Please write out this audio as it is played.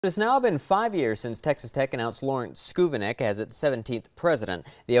It's now been 5 years since Texas Tech announced Lawrence Schovanec as its 17th president.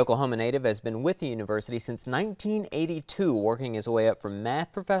 The Oklahoma native has been with the university since 1982, working his way up from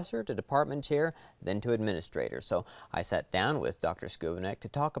math professor to department chair, then to administrator. So I sat down with Dr. Schovanec to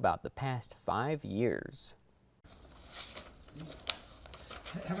talk about the past 5 years.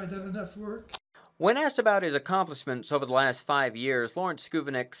 Have I done enough work? When asked about his accomplishments over the last 5 years, Lawrence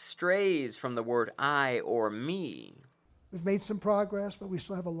Schovanec strays from the word I or me. We've made some progress, but we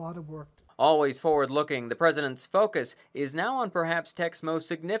still have a lot of work. Always forward-looking, the president's focus is now on perhaps Tech's most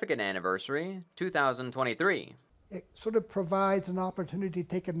significant anniversary, 2023. It sort of provides an opportunity to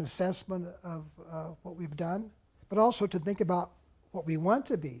take an assessment of what we've done, but also to think about what we want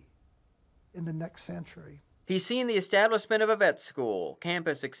to be in the next century. He's seen the establishment of a vet school,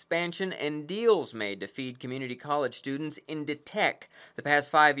 campus expansion, and deals made to feed community college students into Tech. The past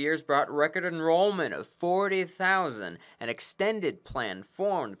 5 years brought record enrollment of 40,000, an extended plan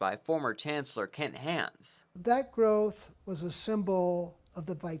formed by former Chancellor Kent Hans. That growth was a symbol of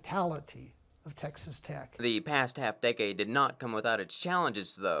the vitality of Texas Tech. The past half-decade did not come without its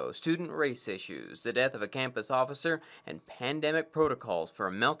challenges, though. Student race issues, the death of a campus officer, and pandemic protocols for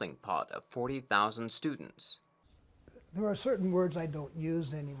a melting pot of 40,000 students. There are certain words I don't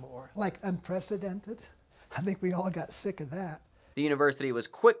use anymore, like unprecedented. I think we all got sick of that. The university was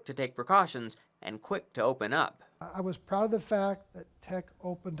quick to take precautions and quick to open up. I was proud of the fact that Tech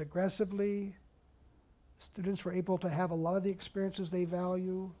opened aggressively. Students were able to have a lot of the experiences they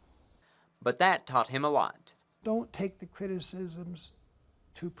value. But that taught him a lot. Don't take the criticisms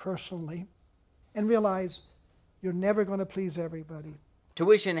too personally and realize you're never going to please everybody.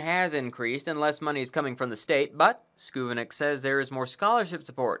 Tuition has increased and less money is coming from the state, but Schovanec says there is more scholarship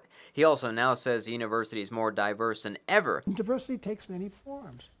support. He also now says the university is more diverse than ever. And diversity takes many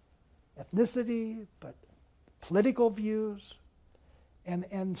forms. Ethnicity, but political views,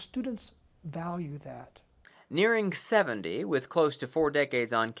 and students value that. Nearing 70, with close to 4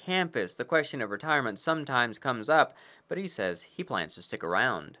 decades on campus, the question of retirement sometimes comes up, but he says he plans to stick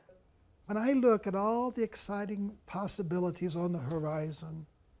around. When I look at all the exciting possibilities on the horizon,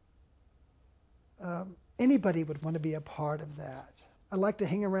 anybody would want to be a part of that. I'd like to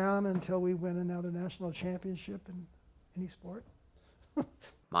hang around until we win another national championship in any sport.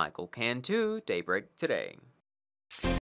 Michael Cantu, Daybreak Today.